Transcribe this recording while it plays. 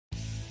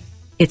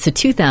It's a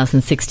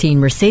 2016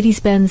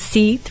 Mercedes-Benz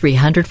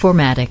C300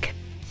 4MATIC.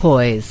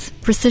 Poise,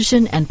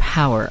 precision, and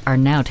power are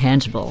now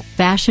tangible,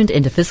 fashioned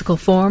into physical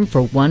form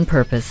for one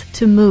purpose,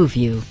 to move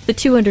you. The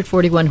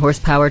 241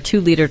 horsepower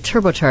 2-liter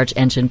turbocharged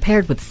engine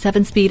paired with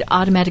 7-speed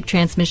automatic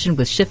transmission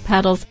with shift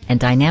paddles and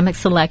dynamic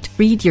select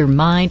read your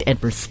mind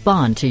and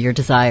respond to your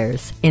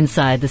desires.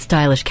 Inside the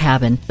stylish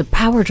cabin, the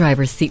power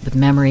driver's seat with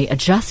memory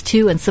adjusts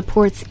to and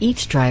supports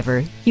each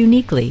driver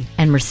uniquely,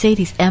 and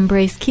Mercedes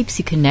Embrace keeps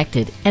you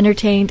connected,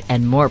 entertained,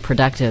 and more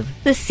productive.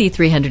 This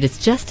C300 is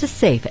just as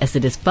safe as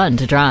it is fun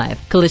to drive.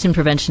 Collision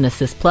Prevention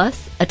Assist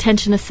Plus,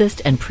 Attention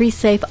Assist, and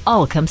Pre-Safe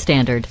all come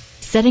standard,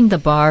 setting the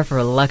bar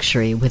for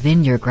luxury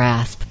within your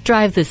grasp.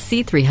 Drive the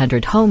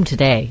C300 home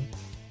today.